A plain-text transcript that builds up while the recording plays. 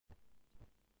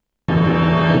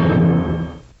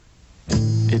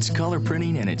It's color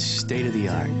printing and it's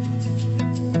state-of-the-art.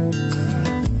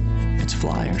 It's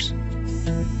flyers.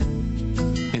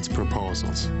 It's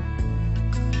proposals.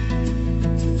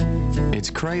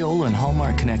 It's Crayola and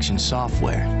Hallmark Connection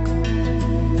software.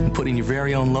 And putting your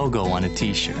very own logo on a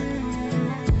t-shirt.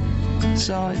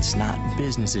 So it's not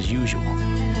business as usual.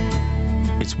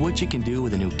 It's what you can do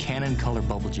with a new Canon color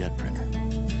bubble jet printer.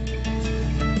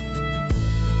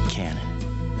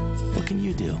 Canon. What can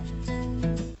you do?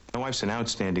 My wife's an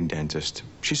outstanding dentist.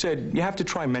 She said, you have to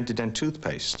try Mentadent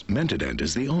toothpaste. Mentadent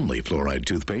is the only fluoride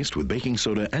toothpaste with baking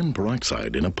soda and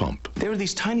peroxide in a pump. There were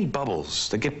these tiny bubbles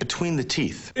that get between the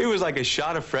teeth. It was like a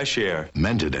shot of fresh air.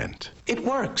 Mentadent. It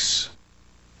works.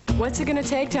 What's it going to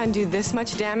take to undo this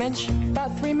much damage?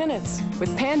 About 3 minutes with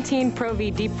Pantene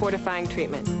Pro-V Deep Fortifying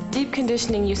Treatment. Deep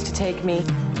conditioning used to take me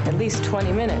at least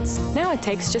 20 minutes. Now it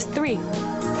takes just 3.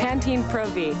 Pantene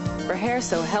Pro-V, for hair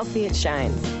so healthy it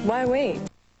shines. Why wait?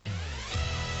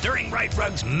 During Rite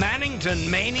Rug's Mannington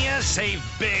Mania, save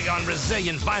big on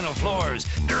resilient vinyl floors.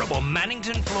 Durable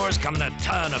Mannington floors come in a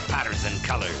ton of patterns and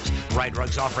colors. Rite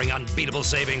Rug's offering unbeatable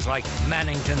savings like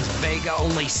Mannington's Vega,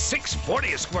 only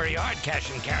 $6.40 a square yard,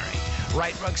 cash and carry.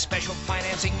 Rite Rug's special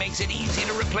financing makes it easy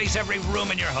to replace every room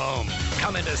in your home.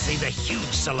 Come in to see the huge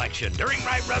selection. During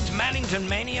Rite Rug's Mannington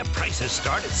Mania, prices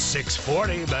start at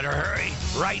 $6.40. Better hurry.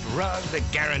 Rite Rug, the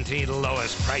guaranteed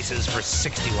lowest prices for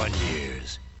 61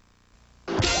 years.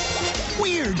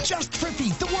 We're Just for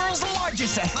Feet, the world's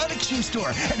largest athletic shoe store,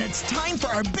 and it's time for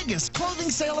our biggest clothing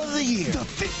sale of the year. The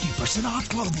 50% off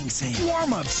clothing sale.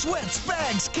 Warm-ups, sweats,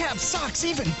 bags, caps, socks,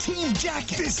 even team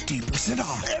jackets. 50%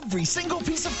 off. Every single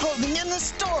piece of clothing in the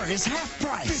store is half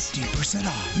price. 50%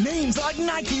 off. Names like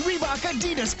Nike, Reebok,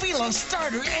 Adidas, Fila,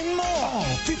 Starter, and more. All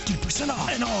 50%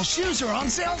 off. And all shoes are on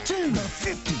sale too. The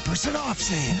 50% off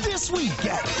sale. This week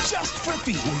at Just for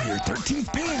Feet, where your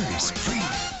 13th pair is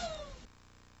free.